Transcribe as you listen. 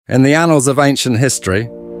In the annals of ancient history,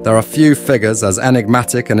 there are few figures as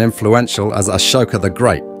enigmatic and influential as Ashoka the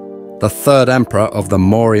Great, the third emperor of the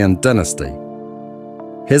Mauryan dynasty.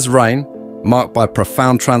 His reign, marked by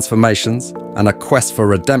profound transformations and a quest for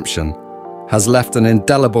redemption, has left an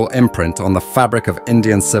indelible imprint on the fabric of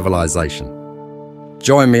Indian civilization.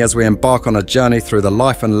 Join me as we embark on a journey through the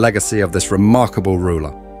life and legacy of this remarkable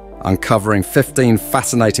ruler, uncovering 15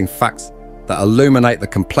 fascinating facts that illuminate the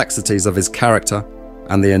complexities of his character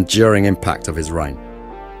and the enduring impact of his reign.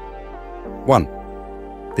 1.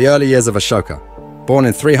 The early years of Ashoka. Born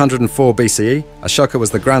in 304 BCE, Ashoka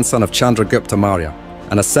was the grandson of Chandragupta Maurya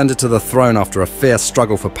and ascended to the throne after a fierce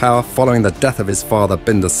struggle for power following the death of his father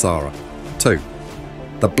Bindusara. 2.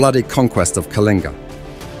 The bloody conquest of Kalinga.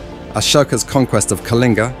 Ashoka's conquest of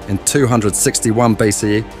Kalinga in 261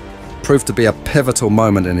 BCE proved to be a pivotal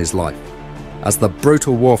moment in his life, as the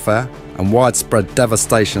brutal warfare and widespread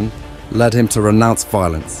devastation led him to renounce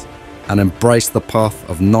violence and embrace the path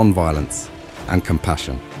of non-violence and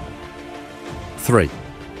compassion. 3.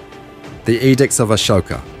 The edicts of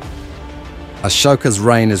Ashoka. Ashoka's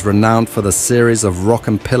reign is renowned for the series of rock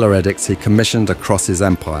and pillar edicts he commissioned across his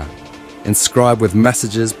empire, inscribed with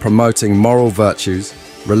messages promoting moral virtues,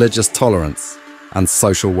 religious tolerance, and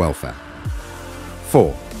social welfare.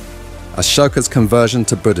 4. Ashoka's conversion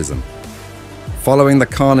to Buddhism. Following the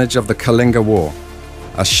carnage of the Kalinga War,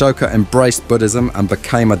 Ashoka embraced Buddhism and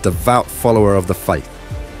became a devout follower of the faith,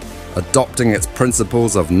 adopting its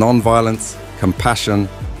principles of non-violence, compassion,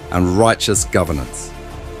 and righteous governance.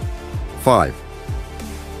 5.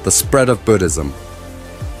 The spread of Buddhism.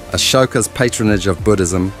 Ashoka's patronage of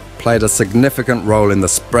Buddhism played a significant role in the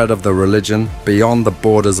spread of the religion beyond the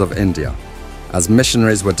borders of India, as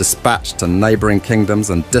missionaries were dispatched to neighboring kingdoms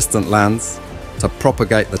and distant lands to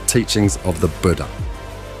propagate the teachings of the Buddha.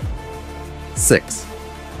 6.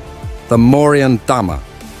 The Mauryan Dhamma.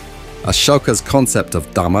 Ashoka's concept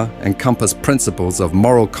of Dhamma encompassed principles of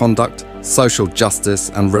moral conduct, social justice,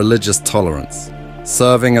 and religious tolerance,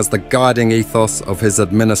 serving as the guiding ethos of his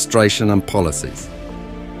administration and policies.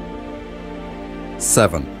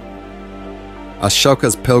 7.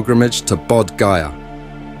 Ashoka's pilgrimage to Bodh Gaya.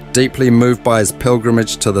 Deeply moved by his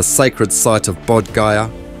pilgrimage to the sacred site of Bodh Gaya,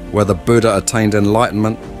 where the Buddha attained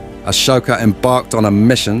enlightenment, Ashoka embarked on a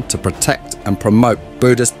mission to protect and promote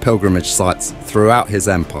Buddhist pilgrimage sites throughout his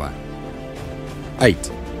empire. 8.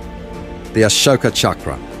 The Ashoka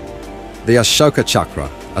Chakra. The Ashoka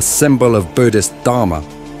Chakra, a symbol of Buddhist Dharma,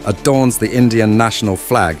 adorns the Indian national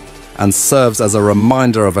flag and serves as a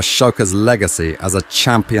reminder of Ashoka's legacy as a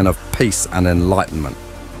champion of peace and enlightenment.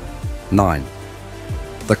 9.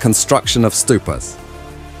 The construction of stupas.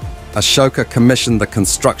 Ashoka commissioned the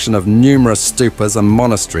construction of numerous stupas and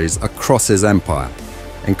monasteries across his empire,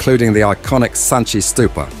 including the iconic Sanchi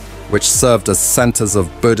Stupa, which served as centers of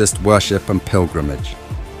Buddhist worship and pilgrimage.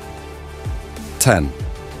 10.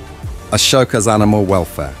 Ashoka's animal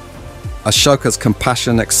welfare. Ashoka's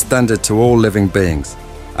compassion extended to all living beings,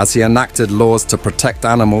 as he enacted laws to protect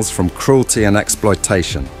animals from cruelty and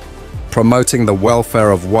exploitation, promoting the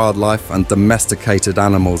welfare of wildlife and domesticated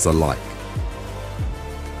animals alike.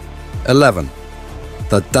 11.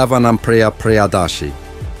 The Devanampriya Priyadashi.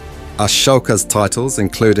 Ashoka's titles,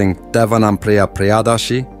 including Devanampriya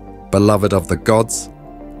Priyadashi, beloved of the gods,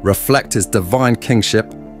 reflect his divine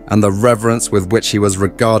kingship and the reverence with which he was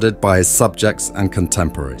regarded by his subjects and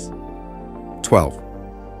contemporaries. 12.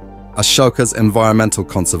 Ashoka's environmental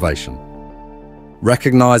conservation.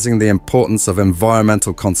 Recognizing the importance of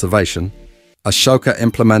environmental conservation, Ashoka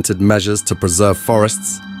implemented measures to preserve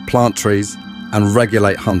forests, plant trees, and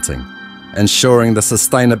regulate hunting, ensuring the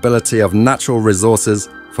sustainability of natural resources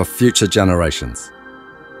for future generations.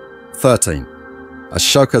 13.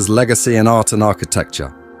 Ashoka's legacy in art and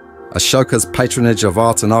architecture. Ashoka's patronage of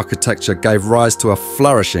art and architecture gave rise to a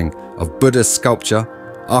flourishing of Buddhist sculpture,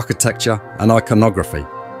 architecture, and iconography,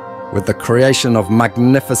 with the creation of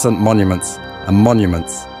magnificent monuments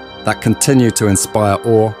that continue to inspire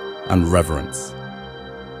awe and reverence.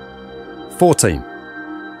 14.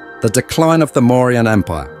 The decline of the Mauryan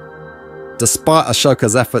Empire. Despite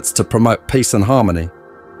Ashoka's efforts to promote peace and harmony,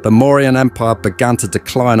 the Mauryan Empire began to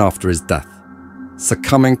decline after his death,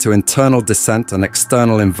 succumbing to internal dissent and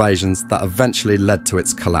external invasions that eventually led to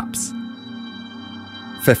its collapse.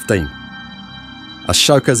 15.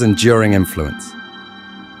 Ashoka's enduring influence.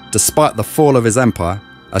 Despite the fall of his empire,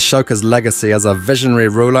 Ashoka's legacy as a visionary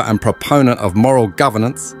ruler and proponent of moral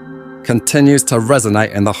governance continues to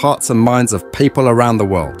resonate in the hearts and minds of people around the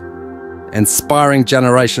world, inspiring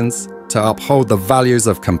generations to uphold the values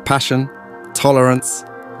of compassion, tolerance,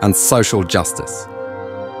 and social justice.